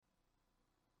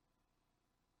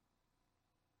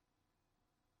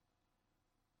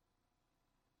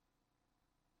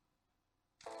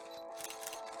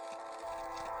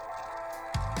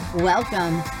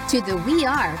Welcome to the We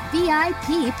Are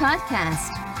VIP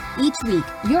podcast. Each week,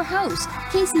 your host,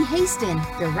 Casey Haston,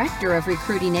 Director of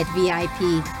Recruiting at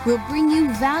VIP, will bring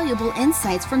you valuable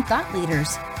insights from thought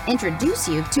leaders, introduce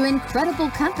you to incredible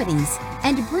companies,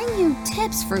 and bring you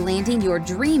tips for landing your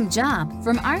dream job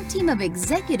from our team of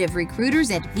executive recruiters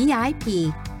at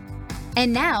VIP.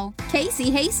 And now,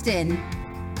 Casey Haston.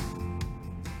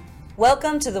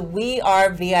 Welcome to the We Are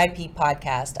VIP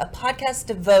podcast, a podcast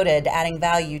devoted to adding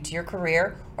value to your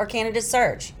career or candidate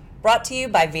search, brought to you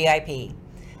by VIP.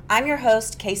 I'm your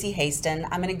host, Casey Haston.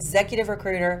 I'm an executive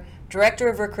recruiter, director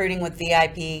of recruiting with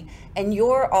VIP, and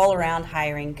your all-around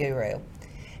hiring guru.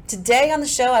 Today on the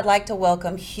show, I'd like to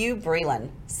welcome Hugh Breland,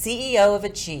 CEO of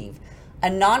Achieve, a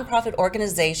nonprofit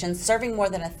organization serving more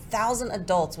than 1,000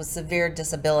 adults with severe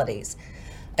disabilities.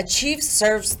 Achieve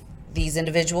serves these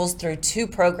individuals through two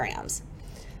programs: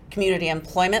 community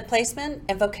employment placement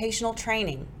and vocational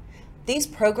training. These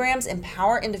programs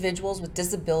empower individuals with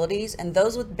disabilities and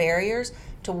those with barriers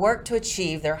to work to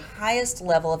achieve their highest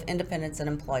level of independence in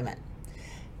employment.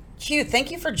 Hugh, thank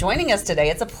you for joining us today.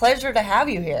 It's a pleasure to have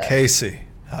you here. Casey,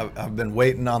 I've been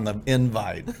waiting on the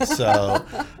invite, so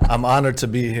I'm honored to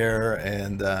be here,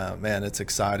 and man, it's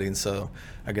exciting, so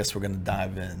I guess we're going to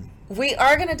dive in. We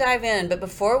are going to dive in, but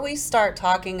before we start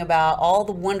talking about all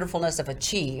the wonderfulness of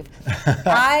Achieve,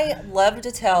 I love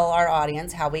to tell our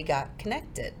audience how we got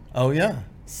connected. Oh, yeah.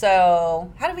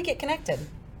 So how did we get connected?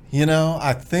 You know,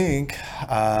 I think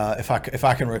if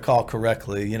I can recall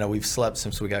correctly, you know, we've slept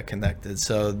since we got connected.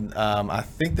 So I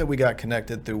think that we got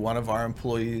connected through one of our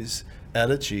employees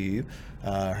at Achieve.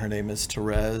 Her name is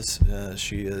Therese.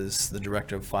 She is the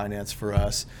director of finance for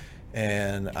us.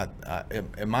 And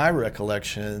in my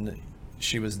recollection,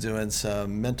 she was doing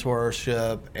some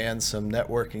mentorship and some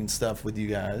networking stuff with you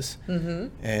guys,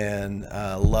 and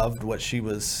loved what she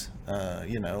was,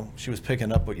 she was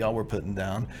picking up what y'all were putting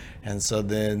down. And so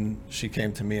then she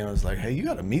came to me and was like, hey, you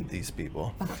got to meet these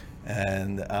people.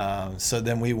 And so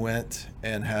then we went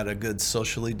and had a good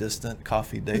socially distant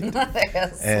coffee date.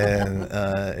 Yes. And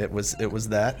it was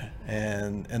that,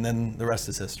 and then the rest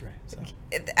is history. So.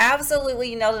 Absolutely,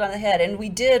 you nailed it on the head. And we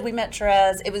met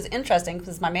Therese. It was interesting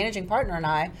because my managing partner and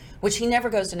I, which he never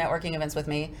goes to networking events with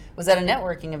me, was at a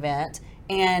networking event.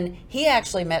 And he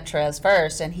actually met Therese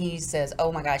first, and he says,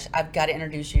 oh my gosh, I've got to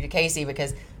introduce you to Casey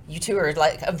because you two are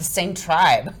like of the same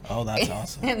tribe. Oh, that's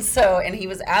awesome. And he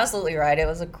was absolutely right. It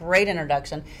was a great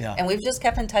introduction. Yeah. And we've just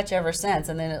kept in touch ever since.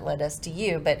 And then it led us to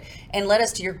you, and led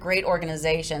us to your great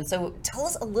organization. So tell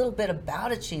us a little bit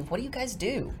about Achieve. What do you guys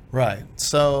do? Right.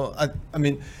 So, I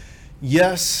mean,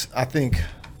 yes, I think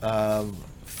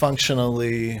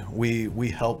functionally we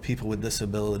help people with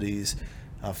disabilities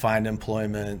find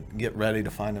employment, get ready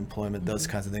to find employment, those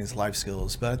kinds of things, life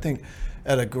skills. But I think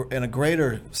in a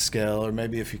greater scale, or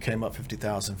maybe if you came up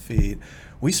 50,000 feet,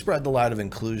 we spread the light of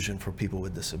inclusion for people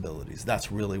with disabilities.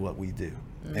 That's really what we do.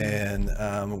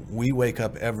 And we wake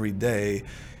up every day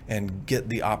and get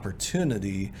the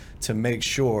opportunity to make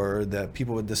sure that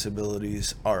people with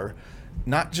disabilities are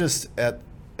not just at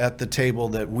the table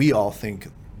that we all think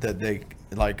that they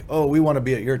like, oh, we want to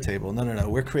be at your table. No.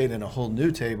 We're creating a whole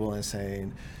new table and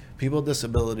saying people with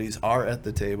disabilities are at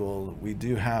the table. We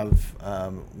do have,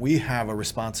 we have a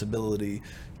responsibility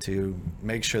to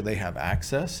make sure they have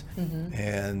access,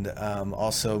 and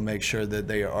also make sure that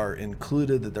they are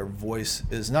included, that their voice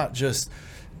is not just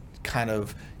kind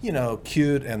of,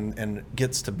 cute and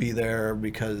gets to be there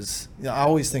because, I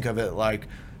always think of it like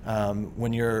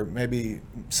when you're maybe,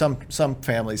 some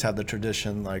families have the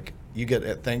tradition, like you get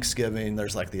at Thanksgiving,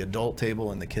 there's like the adult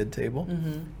table and the kid table.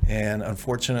 And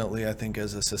unfortunately, I think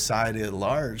as a society at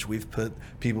large, we've put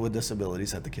people with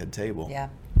disabilities at the kid table. Yeah.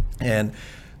 And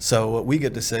so what we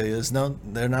get to say is, no,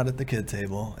 they're not at the kid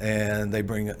table, and they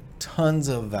bring tons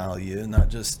of value, not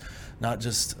just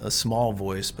a small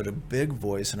voice, but a big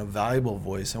voice and a valuable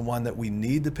voice, and one that we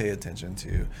need to pay attention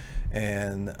to.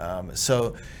 And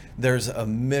so there's a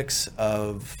mix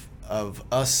of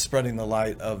us spreading the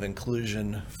light of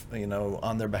inclusion,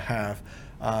 on their behalf,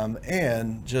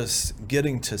 and just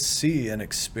getting to see and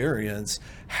experience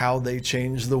how they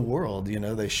change the world.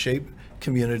 They shape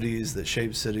communities, that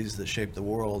shape cities, that shape the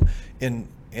world in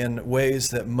ways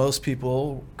that most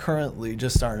people currently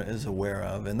just aren't as aware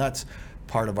of. And that's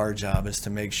part of our job, is to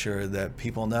make sure that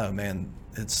people know, man,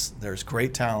 there's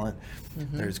great talent,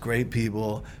 there's great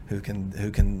people who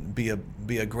can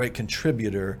be a great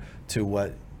contributor to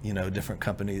what different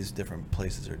companies, different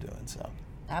places are doing. So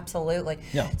Absolutely.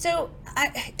 Yeah. So,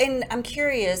 I'm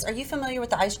curious, are you familiar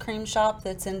with the ice cream shop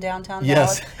that's in downtown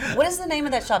Yes. Dallas? What is the name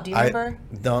of that shop? Do you remember?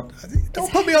 Don't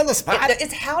put me on the spot.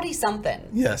 It's Howdy something.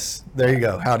 Yes, there you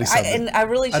go. Howdy something. And I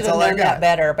really should That's have all I known that got.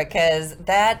 better, because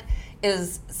that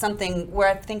is something where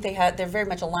I think they're very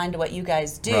much aligned to what you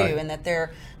guys do, Right. and that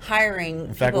they're hiring.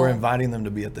 In fact, people. we're inviting them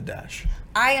to be at the Dash.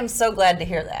 I am so glad to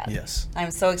hear that. Yes.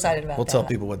 I'm so excited about We'll that. tell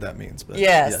people what that means. But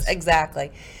Yes,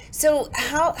 exactly. So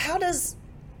how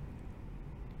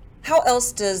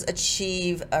else does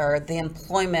achieve or the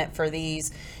employment for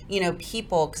these,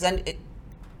 people? Because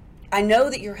I know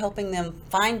that you're helping them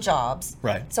find jobs.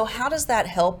 Right. So how does that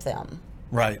help them?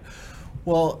 Right.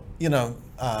 Well,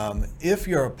 if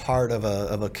you're a part of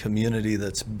a community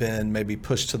that's been maybe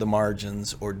pushed to the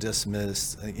margins or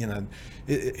dismissed,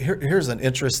 here's an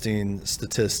interesting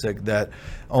statistic that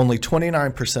only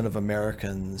 29% of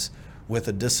Americans with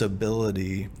a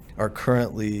disability are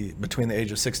currently, between the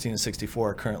age of 16 and 64,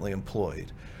 are currently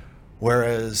employed.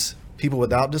 Whereas people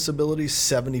without disabilities,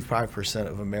 75%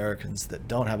 of Americans that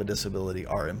don't have a disability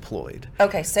are employed.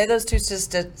 Okay, say those two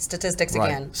statistics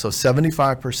again. Right. So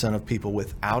 75% of people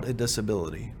without a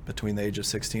disability between the age of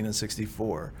 16 and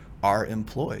 64 are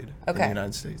employed in the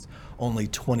United States. Only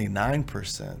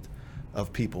 29%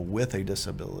 of people with a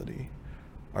disability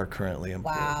are currently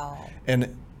employed. Wow.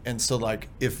 And so, like,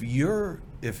 if you're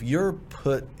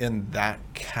put in that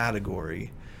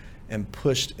category and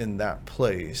pushed in that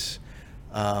place,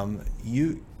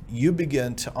 you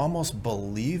begin to almost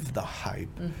believe the hype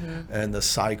and the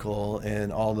cycle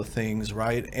and all the things,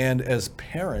 right? And as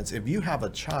parents, if you have a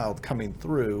child coming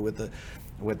through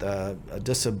with a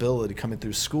disability coming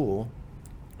through school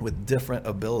with different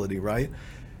ability, right?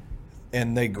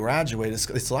 And they graduate,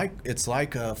 it's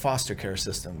like a foster care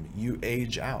system. You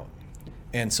age out.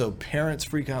 And so parents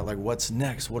freak out, like, what's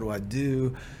next? What do I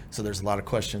do? So there's a lot of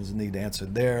questions that need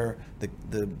answered there.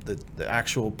 The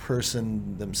actual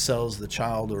person themselves, the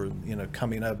child, or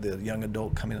coming up, the young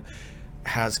adult coming up,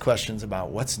 has questions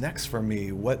about what's next for me.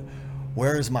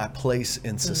 Where is my place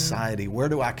in society? Where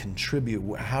do I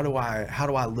contribute? How do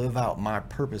I live out my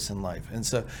purpose in life? And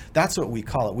so that's what we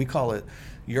call it. We call it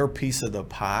your piece of the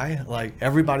pie. Like,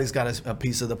 everybody's got a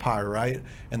piece of the pie, right?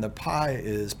 And the pie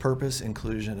is purpose,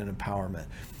 inclusion, and empowerment.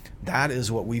 That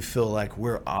is what we feel like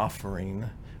we're offering,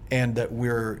 and that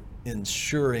we're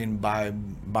ensuring by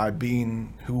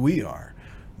being who we are.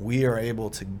 We are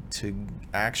able to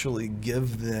actually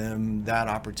give them that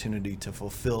opportunity to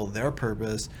fulfill their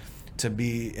purpose, to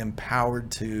be empowered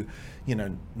to,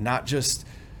 not just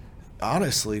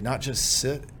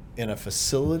sit in a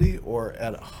facility or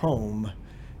at home.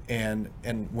 And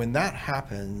when that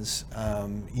happens,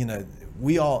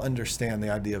 we all understand the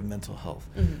idea of mental health.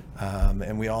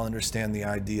 And we all understand the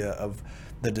idea of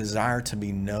the desire to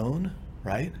be known,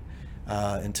 right?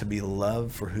 And to be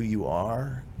loved for who you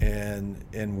are.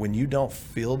 And when you don't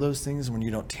feel those things, when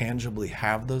you don't tangibly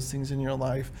have those things in your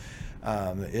life,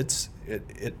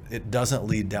 it doesn't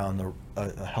lead down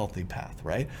a healthy path,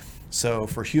 right? So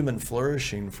for human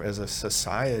flourishing as a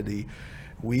society,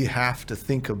 we have to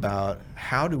think about,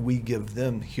 how do we give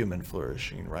them human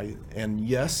flourishing, right? And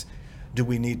yes, do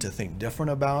we need to think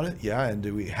different about it? Yeah, and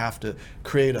do we have to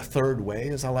create a third way,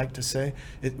 as I like to say?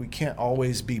 We can't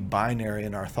always be binary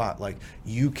in our thought, like,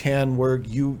 you can work,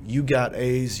 you got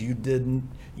A's, you didn't,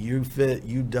 you fit,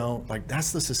 you don't. Like,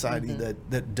 that's the society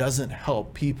that doesn't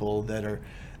help people that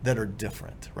are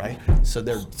different, right? So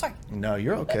they're. Sorry. No,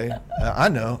 you're okay. I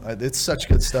know, it's such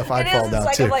good stuff. I fall down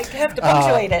like too. I have to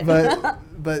punctuate it.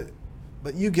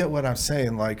 But you get what I'm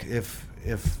saying. Like, if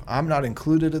I'm not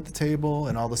included at the table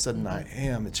and all of a sudden I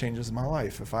am, it changes my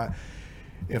life.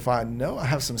 If I know I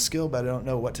have some skill, but I don't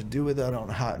know what to do with it, I don't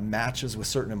know how it matches with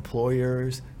certain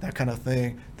employers, that kind of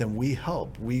thing, then we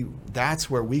help. That's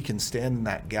where we can stand in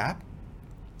that gap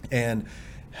and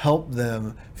help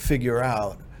them figure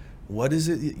out what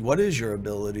is your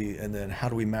ability, and then how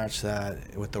do we match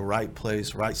that with the right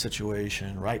place, right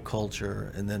situation, right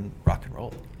culture, and then rock and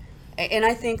roll. And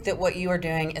I think that what you are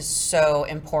doing is so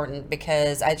important,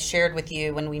 because I shared with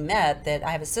you when we met that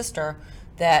I have a sister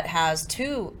that has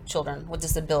two children with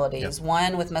disabilities,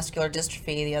 one with muscular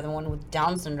dystrophy, the other one with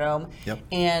Down syndrome.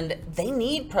 And they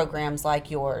need programs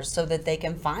like yours so that they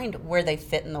can find where they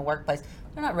fit in the workplace.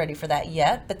 They're not ready for that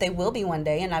yet, but they will be one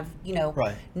day. And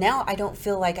now I don't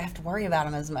feel like I have to worry about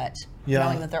them as much,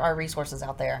 knowing that there are resources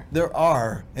out there. There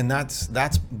are, and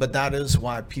but that is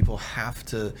why people have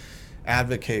to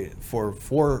advocate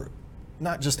for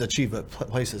not just Achieve, but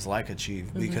places like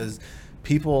Achieve, because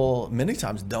people many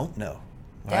times don't know,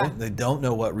 right? They don't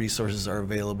know what resources are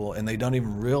available, and they don't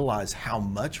even realize how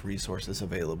much resources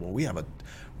available. We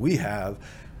have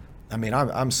I mean,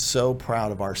 I'm so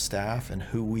proud of our staff and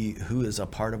who is a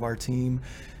part of our team.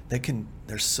 They can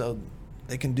do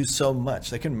so much.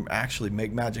 They can actually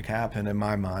make magic happen in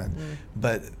my mind.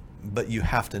 But you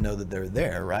have to know that they're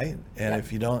there, right? And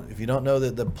if you don't know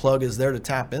that the plug is there to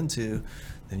tap into,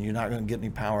 then you're not going to get any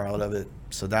power out of it.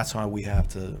 So that's why we have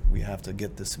to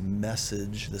get this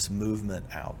message, this movement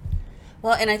out.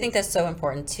 Well, and I think that's so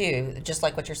important too. Just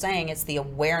like what you're saying, it's the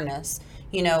awareness.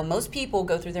 You know, most people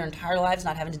go through their entire lives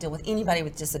not having to deal with anybody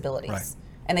with disabilities, right.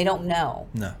 And they don't know.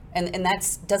 No. And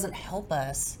that doesn't help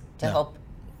us to help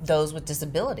those with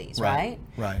disabilities, right?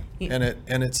 Right. And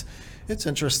it's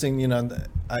interesting, you know,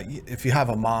 if you have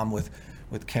a mom with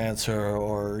cancer,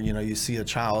 or you know, you see a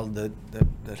child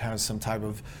that has some type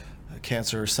of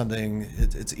cancer or something,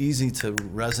 it's easy to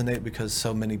resonate because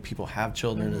so many people have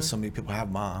children and so many people have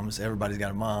moms. Everybody's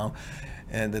got a mom,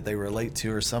 and that they relate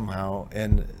to her somehow.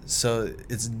 And so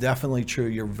it's definitely true.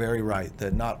 You're very right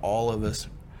that not all of us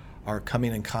are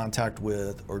coming in contact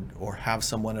with or have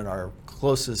someone in our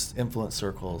closest influence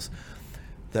circles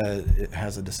that it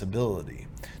has a disability.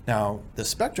 Now, the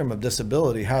spectrum of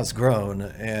disability has grown,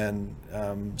 and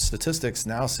statistics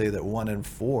now say that 1 in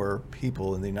 4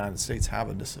 people in the United States have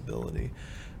a disability.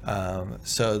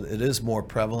 So it is more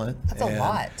prevalent. That's a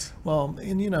lot. Well,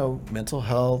 and you know, mental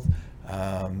health,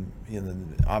 you know,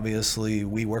 obviously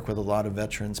we work with a lot of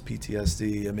veterans,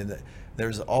 PTSD. I mean,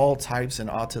 there's all types, and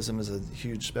autism is a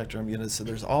huge spectrum, you know, so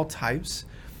there's all types.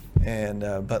 And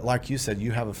but like you said,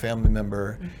 you have a family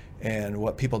member, and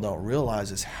what people don't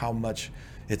realize is how much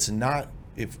it's not,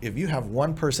 if you have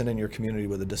one person in your community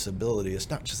with a disability, it's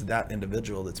not just that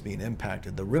individual that's being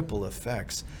impacted. The ripple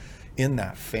effects in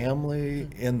that family,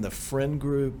 in the friend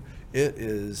group,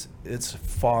 it's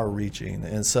far reaching.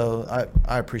 And so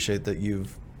I appreciate that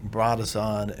you've brought us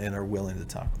on and are willing to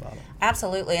talk about it.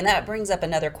 Absolutely. And that brings up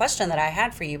another question that I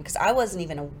had for you, because I wasn't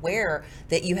even aware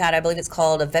that you had, I believe it's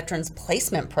called a Veterans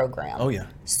Placement Program. Oh, yeah.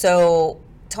 So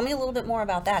tell me a little bit more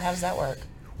about that. How does that work?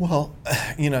 Well,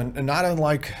 you know, not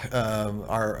unlike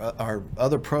our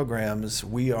other programs,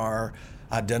 we are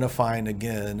identifying,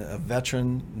 again, a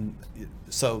veteran.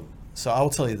 So I'll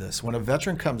tell you this: when a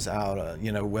veteran comes out,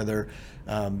 you know, whether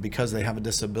because they have a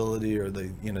disability or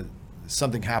they, you know,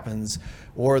 something happens,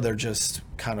 or they're just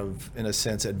kind of, in a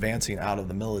sense, advancing out of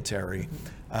the military,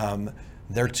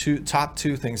 their top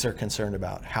two things they're concerned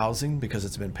about: housing, because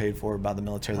it's been paid for by the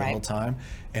military the whole time,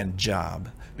 and job,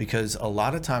 because a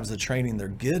lot of times the training they're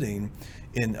getting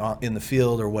in the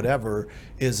field or whatever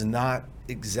is not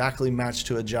exactly matched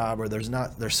to a job, or there's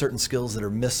certain skills that are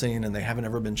missing and they haven't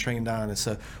ever been trained on. And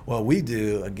so what we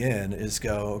do, again, is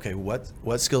go, okay,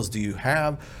 what skills do you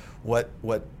have? What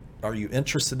are you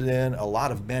interested in? A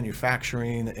lot of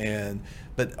manufacturing,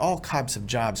 but all types of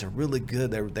jobs are really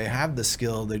good. They have the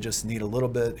skill, they just need a little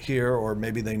bit here, or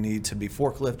maybe they need to be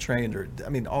forklift trained, or I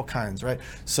mean, all kinds, right?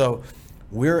 So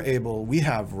we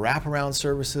have wraparound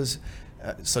services.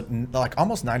 So like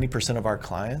almost 90% of our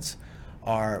clients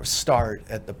start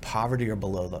at the poverty or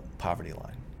below the poverty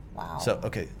line. Wow. So,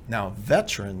 okay, now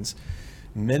veterans,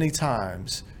 many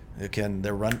times,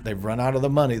 they've run out of the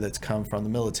money that's come from the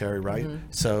military, right?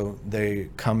 So they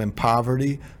come in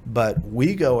poverty, but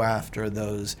we go after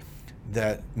those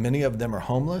that many of them are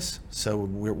homeless. So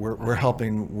we're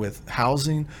helping with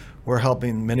housing. We're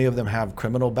helping, many of them have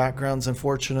criminal backgrounds,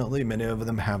 unfortunately. Many of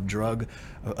them have drug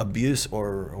abuse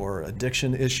or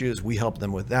addiction issues. We help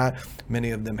them with that. Many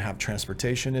of them have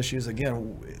transportation issues. Again,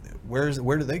 where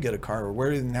do they get a car, or where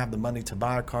do they have the money to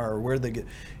buy a car, or where do they get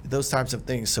those types of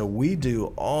things? So we do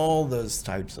all those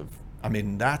types of, I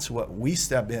mean, that's what we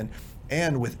step in.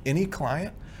 And with any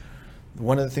client,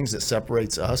 one of the things that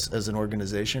separates us as an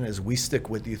organization is we stick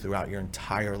with you throughout your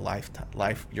entire life,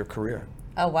 your career.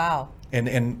 Oh, wow.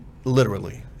 And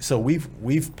literally. So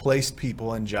we've placed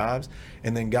people in jobs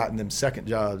and then gotten them second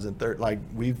jobs and third, like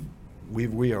we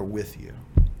are with you.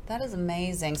 That is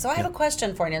amazing. So I have a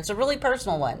question for you. It's a really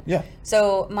personal one. Yeah.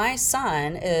 So my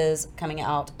son is coming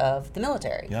out of the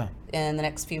military in the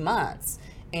next few months,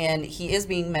 and he is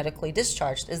being medically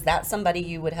discharged. Is that somebody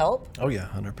you would help? Oh yeah,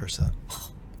 100%.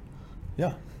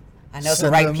 Yeah. I know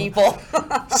the right people.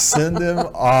 Send them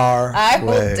our I way.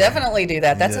 will definitely do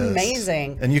that. That's Yes.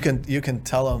 amazing. And you can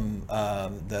tell him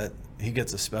that he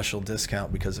gets a special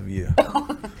discount because of you,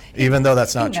 even though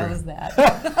that's not true. He knows that.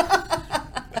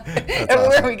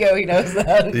 Everywhere we go, he knows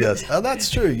that. Yes, that's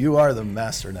true. You are the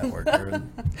master networker,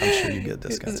 and I'm sure you get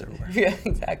discounts everywhere. Yeah,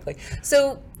 exactly.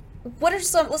 So what are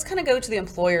let's kind of go to the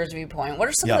employer's viewpoint. What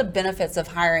are some of the benefits of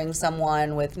hiring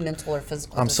someone with mental or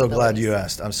physical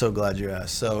disabilities? I'm so glad you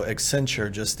asked. So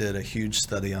Accenture just did a huge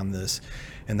study on this,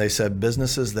 And they said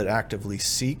businesses that actively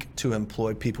seek to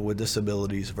employ people with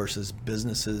disabilities versus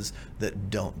businesses that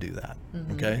don't do that.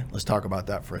 Okay, let's talk about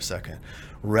that for a second.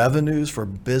 Revenues for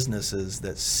businesses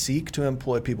that seek to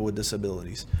employ people with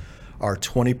disabilities are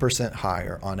 20%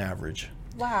 higher on average.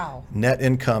 Wow. Net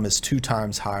income is 2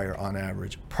 times higher on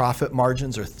average. Profit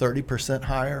margins are 30%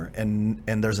 higher, and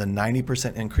there's a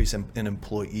 90% increase in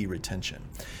employee retention.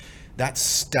 That's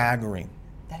staggering.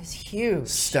 That is huge.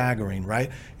 Staggering, right?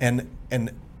 And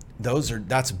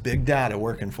that's big data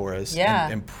working for us. Yeah.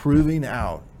 And proving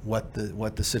out what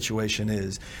the situation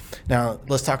is. Now,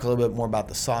 let's talk a little bit more about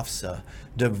the soft stuff.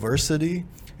 Diversity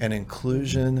and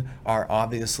inclusion are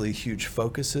obviously huge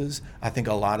focuses. I think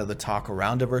a lot of the talk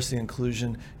around diversity and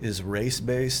inclusion is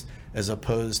race-based, as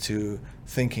opposed to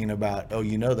thinking about,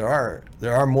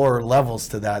 there are more levels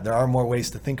to that. There are more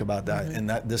ways to think about that, and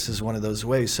that this is one of those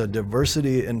ways. So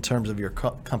diversity in terms of your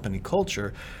company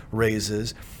culture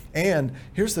raises. And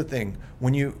here's the thing: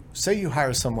 when you say you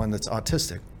hire someone that's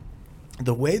autistic,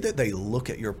 the way that they look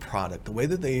at your product, the way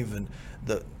that they even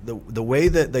the way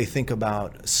that they think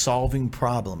about solving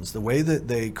problems, the way that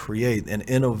they create and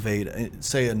innovate,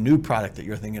 say a new product that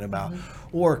you're thinking about,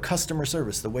 or customer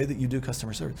service, the way that you do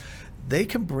customer service, they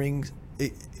can bring.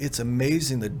 It's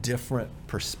amazing the different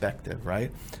perspective,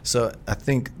 right? So I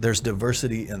think there's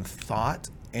diversity in thought,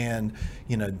 and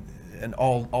and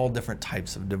all different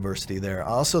types of diversity there. I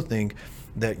also think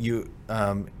that you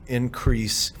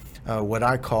increase what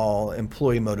I call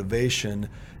employee motivation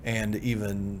and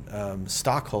even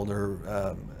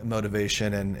stockholder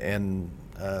motivation and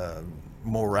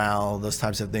morale, those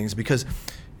types of things, because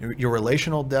your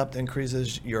relational depth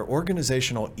increases, your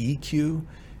organizational EQ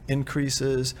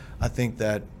increases. I think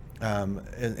that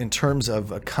in terms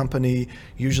of a company,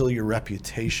 usually your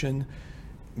reputation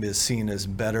is seen as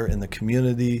better in the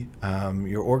community.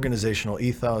 Your organizational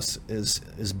ethos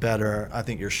is better. I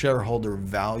think your shareholder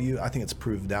value, I think it's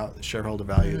proved out that shareholder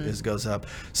value goes up.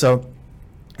 So,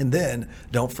 and then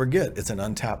don't forget, it's an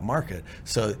untapped market.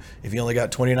 So if you only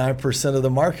got 29% of the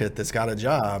market that's got a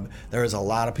job, there is a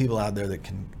lot of people out there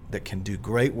that can do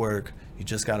great work. You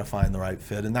just got to find the right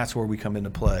fit, and that's where we come into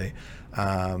play.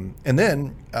 And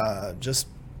then just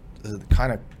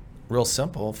kind of real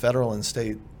simple, federal and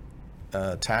state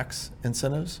tax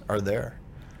incentives are there,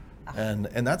 and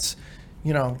that's,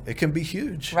 it can be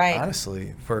huge, right,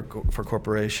 honestly, for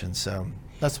corporations. So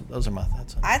those are my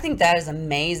thoughts on it. I think that is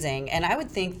amazing, and I would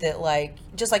think that,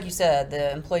 just like you said,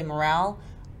 the employee morale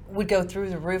would go through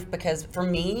the roof, because for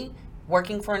me,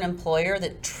 working for an employer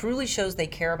that truly shows they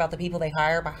care about the people they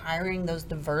hire by hiring those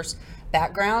diverse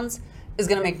backgrounds is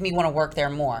going to make me want to work there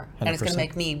more, 100%. And it's going to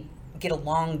make me get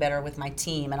along better with my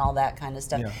team and all that kind of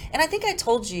stuff. Yeah. And I think I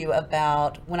told you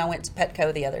about when I went to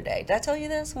Petco the other day. Did I tell you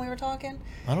this when we were talking?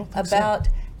 I don't think so.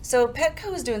 So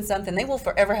Petco is doing something. They will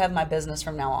forever have my business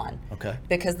from now on. Okay.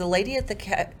 Because the lady at the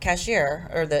cashier,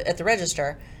 or at the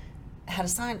register, had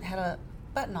a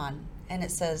button on, and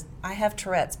it says, "I have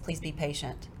Tourette's, please be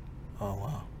patient." Oh,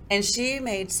 wow. And she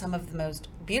made some of the most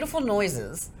beautiful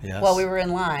noises, yes, while we were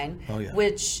in line,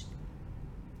 which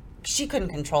she couldn't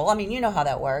control. I mean, you know how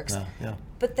that works. Yeah.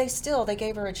 But they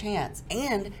gave her a chance,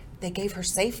 and they gave her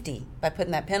safety by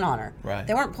putting that pin on her. Right.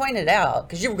 They weren't pointing it out,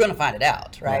 because you were going to find it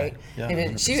out, right? Yeah,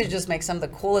 and she would just make some of the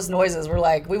coolest noises. We're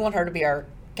like, we want her to be our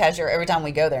cashier every time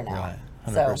we go there now.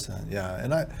 Right, 100%.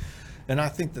 Yeah, and I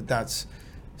think that's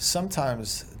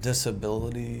sometimes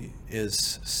disability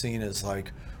is seen as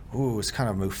like, ooh, it's kind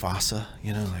of Mufasa,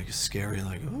 like it's scary,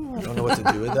 like, ooh, I don't know what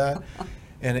to do with that.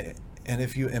 And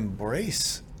if you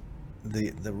embrace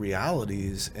the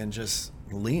realities and just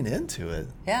lean into it,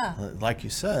 like you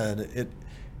said,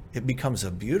 it becomes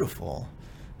a beautiful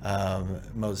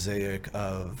mosaic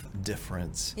of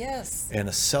difference, yes, and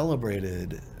a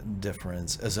celebrated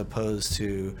difference, as opposed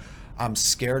to I'm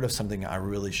scared of something I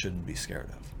really shouldn't be scared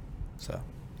of. So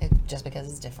just because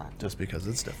it's different. Just because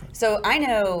it's different. So I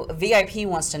know VIP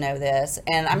wants to know this,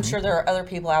 and I'm sure there are other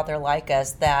people out there like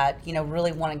us that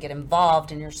really want to get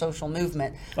involved in your social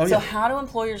movement. So how do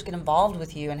employers get involved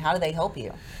with you, and how do they help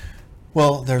you?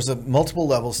 Well, there's multiple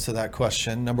levels to that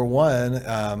question. Number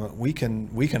one, we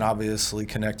can obviously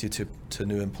connect you to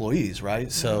new employees, right?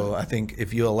 Mm-hmm. So I think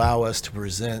if you allow us to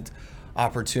present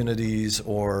opportunities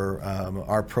or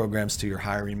our programs to your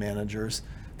hiring managers,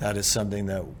 that is something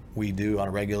that we do on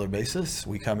a regular basis.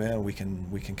 We come in, we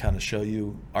can kind of show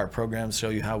you our programs, show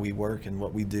you how we work and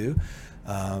what we do,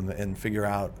 and figure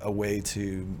out a way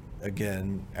to,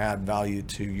 again, add value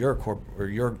to your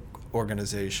your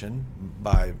organization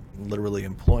by literally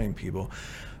employing people.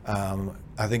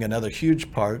 I think another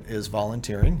huge part is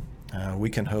volunteering.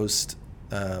 We can host,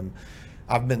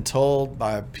 I've been told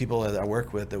by people that I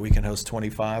work with that we can host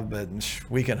 25, but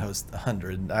we can host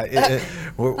 100.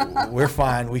 We're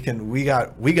fine. We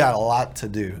got a lot to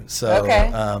do. So,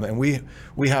 okay. And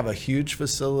we have a huge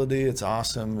facility. It's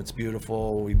awesome. It's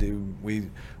beautiful. We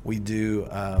do.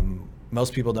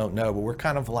 Most people don't know, but we're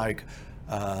kind of like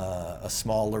a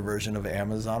smaller version of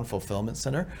Amazon fulfillment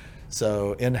center.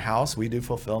 So in-house, we do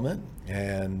fulfillment.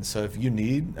 And so if you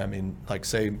need, like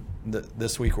say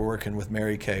this week we're working with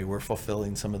Mary Kay, we're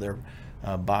fulfilling some of their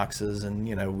boxes, and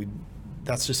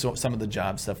that's just some of the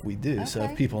job stuff we do. Okay. So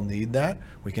if people need that,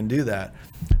 we can do that.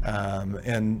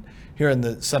 And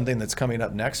here something that's coming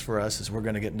up next for us is we're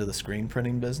going to get into the screen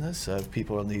printing business. So if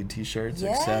people need T-shirts,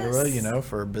 yes. et cetera,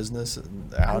 for business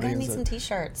outings. I'm going to need some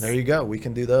T-shirts. There you go. We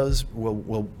can do those.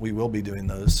 We will be doing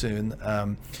those soon.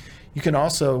 You can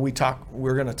also,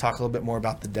 we're going to talk a little bit more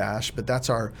about the Dash, but that's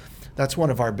one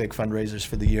of our big fundraisers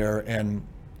for the year. And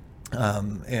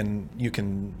you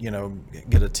can,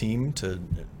 get a team to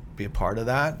be a part of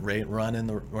that, run in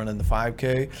the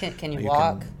 5K. Can you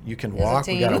walk? You can walk.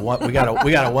 We got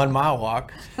a 1 mile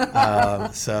walk.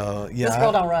 So yeah. This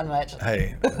girl don't run much.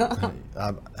 Hey,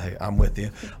 I'm with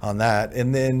you on that.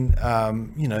 And then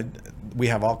we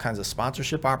have all kinds of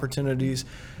sponsorship opportunities.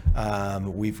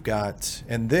 We've got,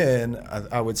 and then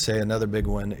I would say another big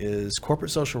one is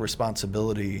corporate social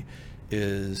responsibility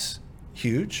is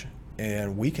huge,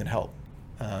 and we can help.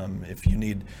 If you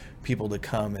need people to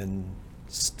come and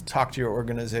talk to your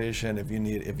organization, if you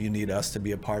need us to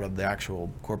be a part of the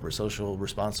actual corporate social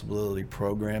responsibility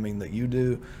programming that you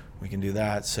do, we can do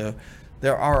that. So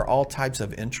there are all types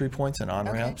of entry points and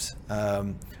on-ramps.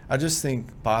 Okay. I just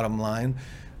think bottom line,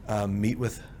 meet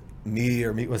with me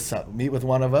or meet with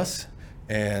one of us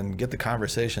and get the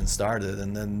conversation started,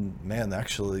 and then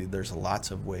actually there's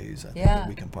lots of ways I think that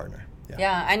we can partner.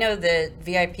 Yeah, I know that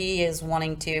VIP is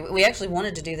we actually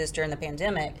wanted to do this during the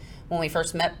pandemic when we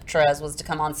first met Trez, was to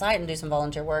come on site and do some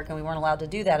volunteer work, and we weren't allowed to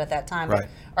do that at that time. Right.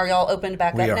 Are y'all opened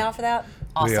back up now for that?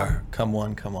 Awesome. We are. Come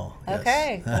one, come all.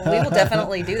 Okay. Yes. Well, we will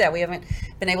definitely do that. We haven't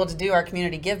been able to do our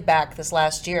community give back this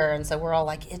last year, and so we're all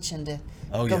like itching to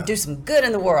go do some good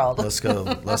in the world. Let's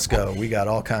go. We got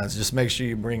all kinds. Just make sure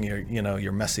you bring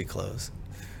your messy clothes.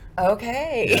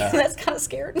 Okay. Yeah. That's kind of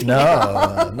scared me.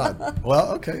 No, not.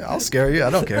 Well, okay. I'll scare you. I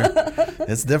don't care.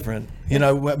 It's different.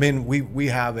 We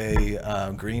have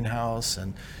a greenhouse,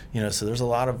 and so there's a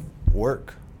lot of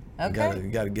work. Okay. You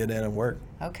got to get in and work.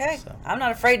 Okay. So. I'm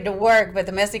not afraid to work, but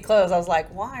the messy clothes, I was like,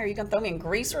 why? Are you going to throw me in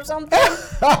grease or something?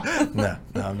 No,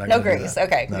 I'm not. No grease.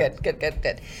 Okay. No.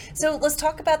 Good. So let's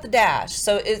talk about the Dash.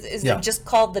 So is it just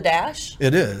called the Dash?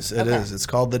 It is. It is. It's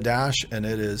called the Dash, and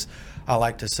it is. I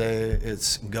like to say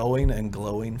it's going and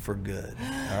glowing for good.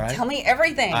 All right. Tell me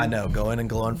everything. I know, going and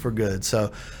glowing for good.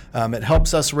 So it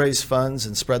helps us raise funds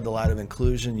and spread the light of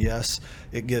inclusion. Yes,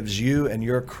 it gives you and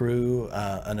your crew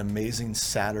an amazing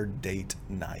Saturday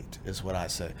night, is what I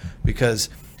say, because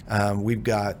we've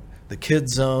got the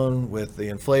kids zone with the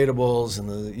inflatables and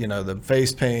the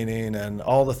face painting and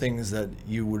all the things that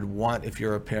you would want if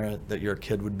you're a parent that your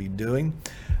kid would be doing.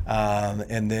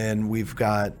 And then we've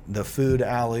got the food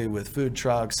alley with food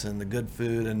trucks and the good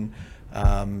food, and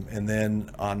then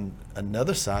on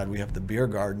another side we have the beer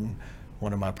garden,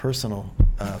 one of my personal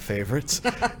favorites.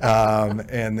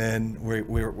 And then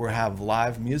we have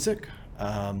live music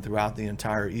throughout the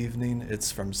entire evening.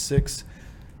 It's from 6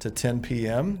 to 10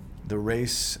 p.m. The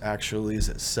race actually is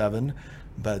at 7.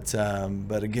 But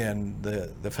again,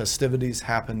 the festivities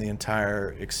happen, the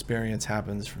entire experience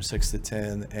happens from 6 to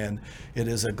 10, and it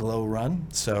is a glow run.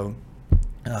 So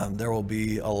there will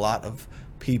be a lot of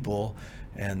people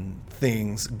and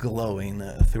things glowing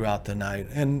throughout the night.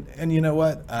 And you know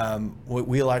what?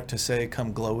 We like to say,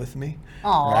 come glow with me.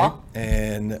 Aww. Right?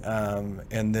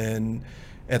 And then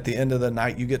at the end of the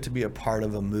night, you get to be a part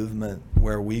of a movement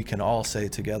where we can all say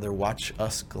together, watch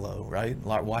us glow, right?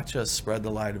 Watch us spread the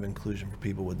light of inclusion for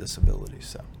people with disabilities.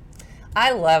 So,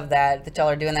 I love that y'all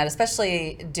are doing that,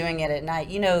 especially doing it at night.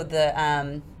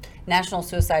 The National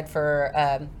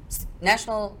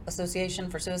Association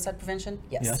for Suicide Prevention?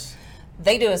 Yes.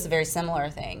 They do us a very similar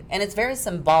thing. And it's very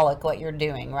symbolic what you're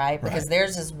doing, right? Because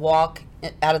theirs is walk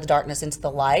out of the darkness into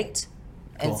the light.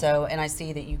 Cool. And I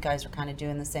see that you guys are kind of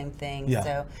doing the same thing. Yeah.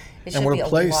 So it should be a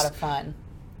lot of fun.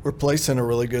 We're placing a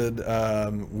really good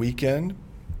weekend.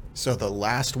 So the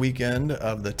last weekend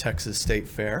of the Texas State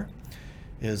Fair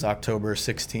is October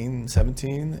 16 and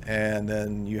 17. And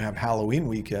then you have Halloween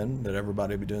weekend that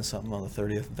everybody will be doing something on the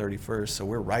 30th and 31st. So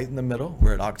we're right in the middle.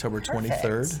 We're at October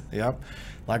 23rd. Yep.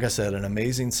 Like I said, an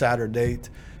amazing Saturday.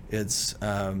 It's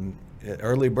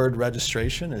early bird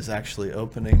registration is actually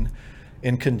opening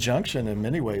in conjunction in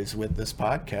many ways with this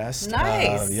podcast.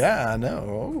 Nice. Yeah, I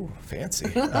know. Oh,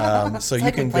 fancy. So It's you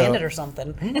like can we planned go, it or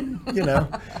something.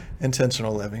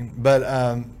 intentional living.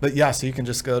 But yeah, so you can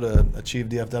just go to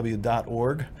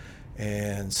achievedfw.org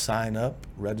and sign up,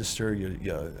 register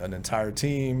an entire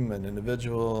team, an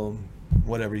individual,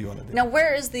 whatever you want to do. Now,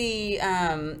 where is the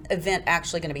event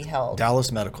actually going to be held?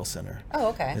 Dallas Medical Center. Oh,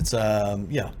 okay. It's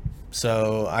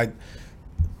So I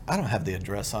don't have the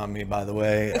address on me, by the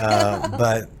way,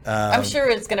 but I'm sure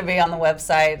it's going to be on the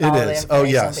website. it All is. The Oh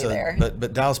yeah. information will be there.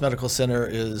 But Dallas Medical Center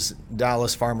is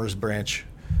Dallas Farmers Branch,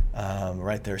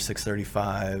 right there,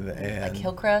 635 and like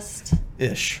Hillcrest?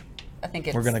 ish. I think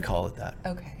it's. We're going to call it that.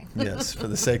 Okay. Yes, for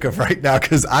the sake of right now,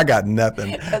 because I got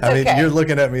nothing. That's I mean, okay. you're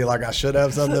looking at me like I should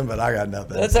have something, but I got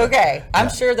nothing. That's okay. I'm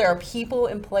sure there are people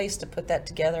in place to put that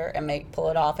together and pull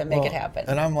it off and make it happen.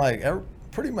 And I'm like,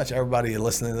 pretty much everybody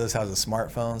listening to this has a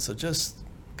smartphone, so just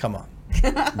come on.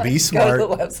 Be smart Go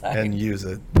to the website. and use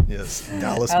it. Yes,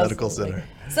 Dallas Medical Absolutely. Center.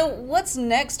 So what's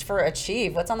next for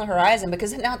Achieve? What's on the horizon?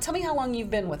 Because now tell me how long you've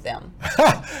been with them.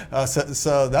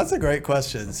 So that's a great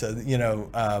question. So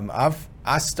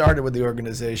I started with the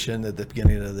organization at the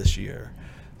beginning of this year.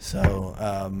 So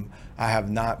I have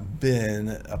not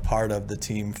been a part of the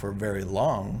team for very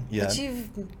long yet. But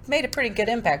you've made a pretty good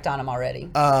impact on them already.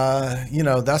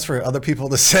 That's for other people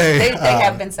to say. They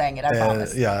have been saying it, I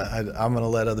promise. I'm going to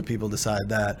let other people decide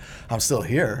that. I'm still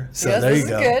here, so Yes, there this you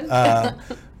go. is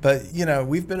good. But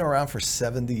we've been around for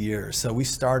 70 years. So we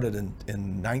started in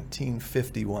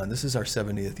 1951. This is our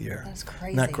 70th year. That's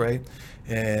crazy. Isn't that great?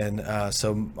 And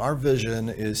so our vision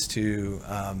is to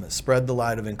spread the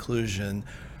light of inclusion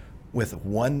with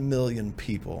 1 million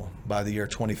people by the year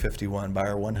 2051, by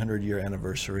our 100-year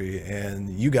anniversary. And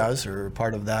you guys are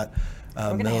part of that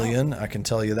million, I can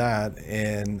tell you that.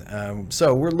 And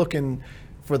so we're looking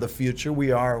for the future.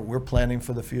 We're planning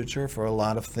for the future for a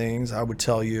lot of things. I would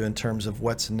tell you in terms of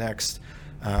what's next,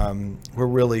 we're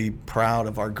really proud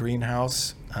of our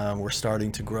greenhouse. We're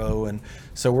starting to grow, and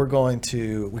so we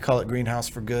call it Greenhouse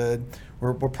for Good.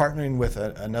 We're partnering with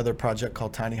another project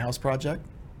called Tiny House Project,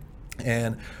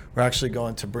 and we're actually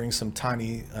going to bring some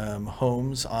tiny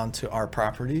homes onto our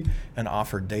property and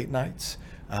offer date nights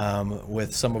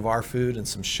with some of our food and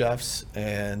some chefs,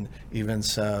 and even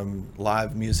some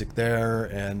live music there,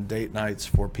 and date nights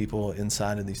for people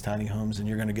inside of these tiny homes. And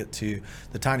you're going to get to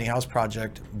the Tiny House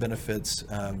Project benefits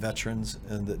veterans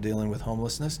dealing with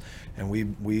homelessness, and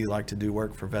we like to do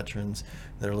work for veterans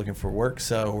that are looking for work.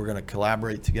 So we're going to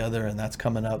collaborate together, and that's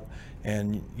coming up.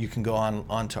 And you can go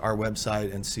onto our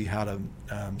website and see how to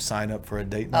sign up for a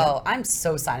date night. Oh, I'm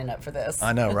so signing up for this.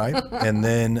 I know, right? And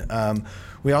then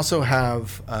we also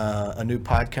have a new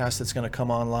podcast that's going to come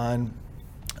online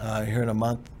here in a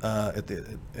month at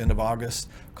the end of August,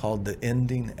 called the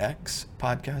Ending X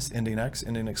podcast,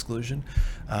 Ending Exclusion.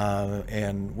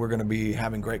 And we're going to be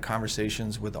having great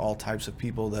conversations with all types of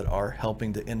people that are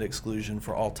helping to end exclusion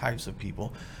for all types of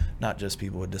people, not just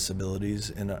people with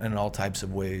disabilities, in all types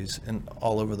of ways and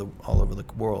all over the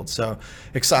world. So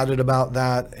excited about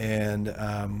that.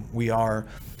 And we are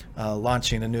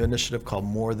launching a new initiative called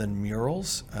More Than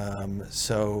Murals.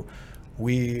 So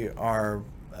we are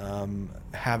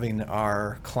having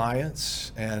our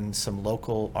clients and some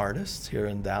local artists here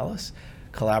in Dallas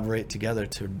collaborate together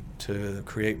to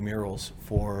create murals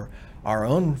for our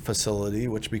own facility,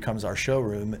 which becomes our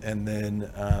showroom. And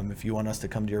then if you want us to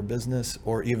come to your business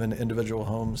or even individual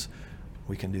homes,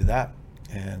 we can do that.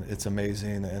 And it's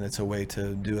amazing, and it's a way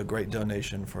to do a great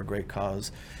donation for a great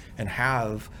cause and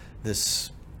have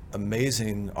this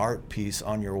amazing art piece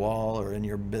on your wall or in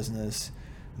your business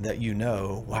that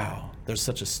wow, there's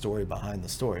such a story behind the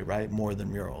story, right? More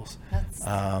than murals. That's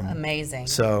amazing.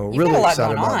 So You've really got a lot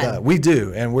excited going about on. that. We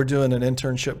do, and we're doing an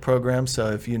internship program. So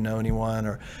if you know anyone,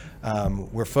 or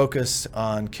we're focused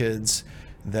on kids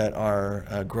that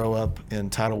are grow up in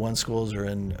Title I schools or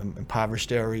in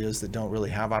impoverished areas that don't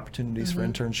really have opportunities for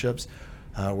internships.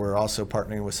 We're also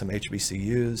partnering with some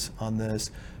HBCUs on this.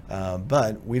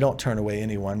 But we don't turn away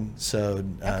anyone. So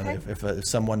if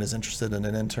someone is interested in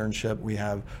an internship, we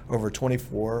have over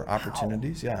 24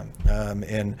 opportunities. Yeah.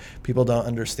 And people don't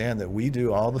understand that we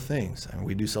do all the things. I mean,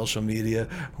 we do social media,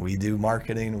 we do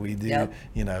marketing, we do,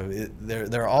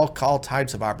 there are all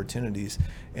types of opportunities.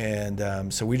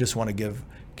 And so we just want to give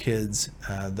kids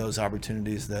those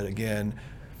opportunities that, again,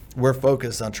 we're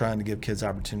focused on trying to give kids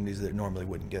opportunities that normally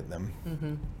wouldn't get them.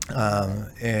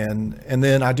 And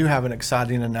then I do have an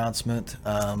exciting announcement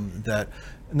that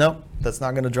Nope, that's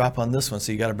not going to drop on this one,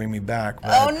 so you got to bring me back.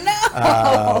 But, oh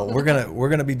no! We're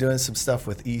gonna be doing some stuff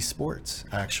with esports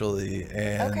actually,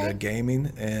 and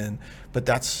gaming, but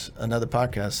that's another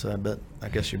podcast. So I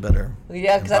guess you better.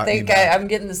 Yeah, because I think I'm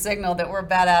getting the signal that we're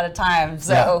about out of time,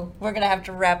 so we're gonna have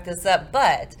to wrap this up.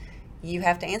 But you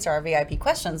have to answer our VIP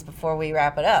questions before we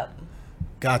wrap it up.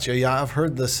 Gotcha. Yeah, I've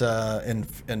heard this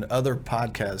in other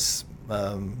podcasts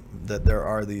that there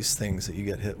are these things that you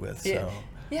get hit with. So.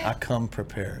 Yeah. I come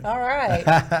prepared. All right.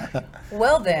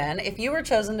 Well then, if you were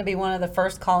chosen to be one of the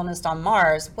first colonists on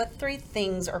Mars, what 3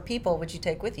 things or people would you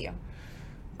take with you?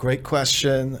 Great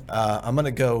question. I'm going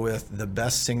to go with the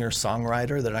best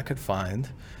singer-songwriter that I could find,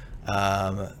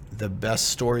 the best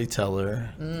storyteller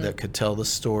that could tell the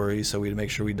story, so we'd make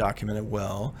sure we document it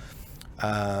well,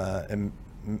 and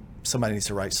somebody needs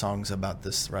to write songs about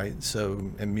this, right?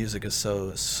 So, and music is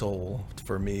so soul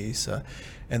for me. So,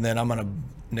 and then I'm going to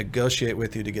negotiate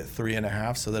with you to get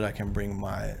 3.5 so that I can bring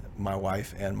my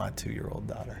wife and my 2-year-old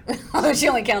daughter. She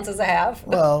only counts as a half.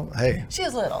 Well, hey. She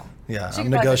is little. Yeah, I'm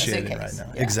negotiating right now.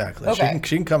 Yeah. Exactly. Okay.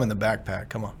 She can come in the backpack.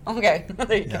 Come on. Okay.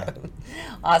 There you go.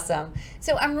 Awesome.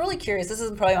 So I'm really curious. This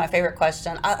is probably my favorite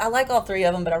question. I like all 3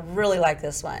 of them, but I really like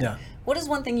this one. Yeah. What is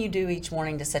one thing you do each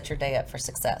morning to set your day up for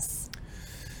success?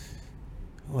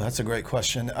 Well, that's a great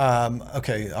question.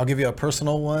 Okay, I'll give you a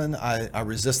personal one. I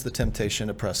resist the temptation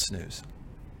to press snooze.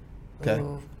 Okay.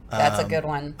 Ooh, that's a good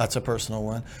one. That's a personal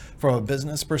one. From a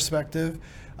business perspective,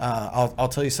 I'll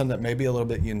tell you something that may be a little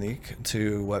bit unique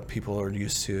to what people are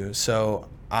used to. So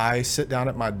I sit down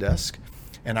at my desk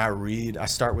and I read. I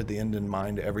start with the end in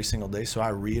mind every single day. So I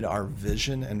read our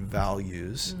vision and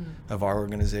values of our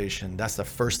organization. That's the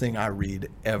first thing I read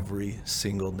every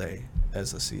single day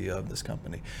as the CEO of this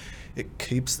company. It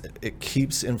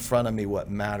keeps in front of me what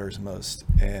matters most.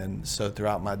 And so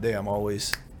throughout my day, I'm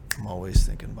always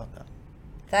thinking about that.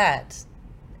 That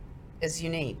is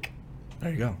unique.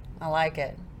 There you go. I like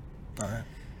it. All right.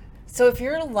 So if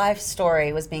your life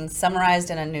story was being summarized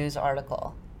in a news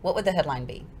article, what would the headline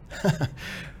be?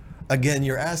 Again,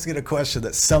 you're asking a question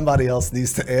that somebody else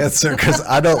needs to answer because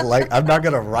I'm not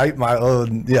going to write my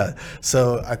own. Yeah.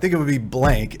 So I think it would be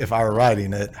blank if I were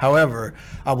writing it. However,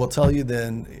 I will tell you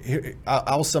then,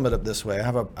 I'll sum it up this way. I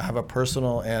have a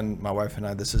personal, and my wife and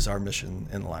I, this is our mission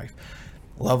in life.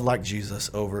 Love like Jesus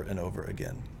over and over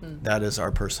again. That is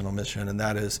our personal mission, and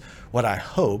that is what I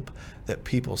hope that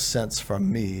people sense from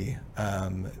me,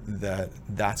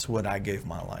 that's what I gave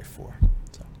my life for.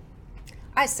 So.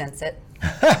 I sense it.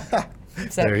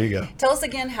 So, there you go. Tell us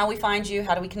again how we find you.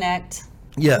 How do we connect?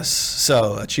 Yes.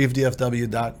 So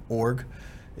achievedfw.org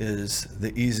is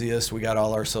the easiest. We got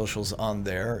all our socials on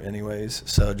there anyways.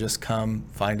 So just come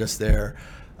find us there.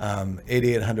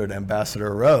 8800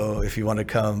 Ambassador Row if you want to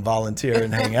come volunteer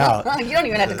and hang out. You don't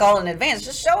even have to call in advance.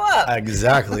 Just show up.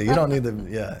 Exactly. You don't need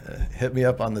to hit me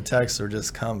up on the text or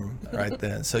just come right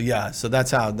then. So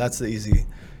that's the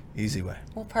easy way.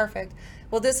 Well, perfect.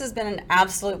 Well, this has been an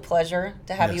absolute pleasure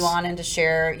to have you on and to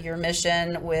share your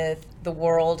mission with the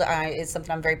world. It's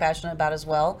something I'm very passionate about as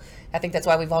well. I think that's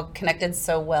why we've all connected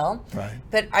so well. Right.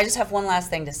 But I just have one last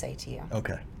thing to say to you.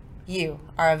 Okay. You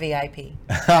are a VIP.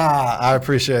 I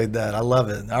appreciate that. I love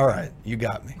it. All right. You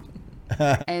got me.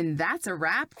 And that's a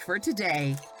wrap for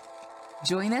today.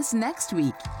 Join us next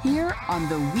week here on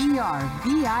the We Are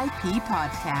VIP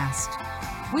podcast.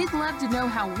 We'd love to know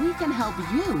how we can help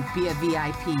you be a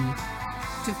VIP.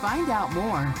 To find out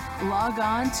more, log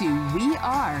on to wearevip.com.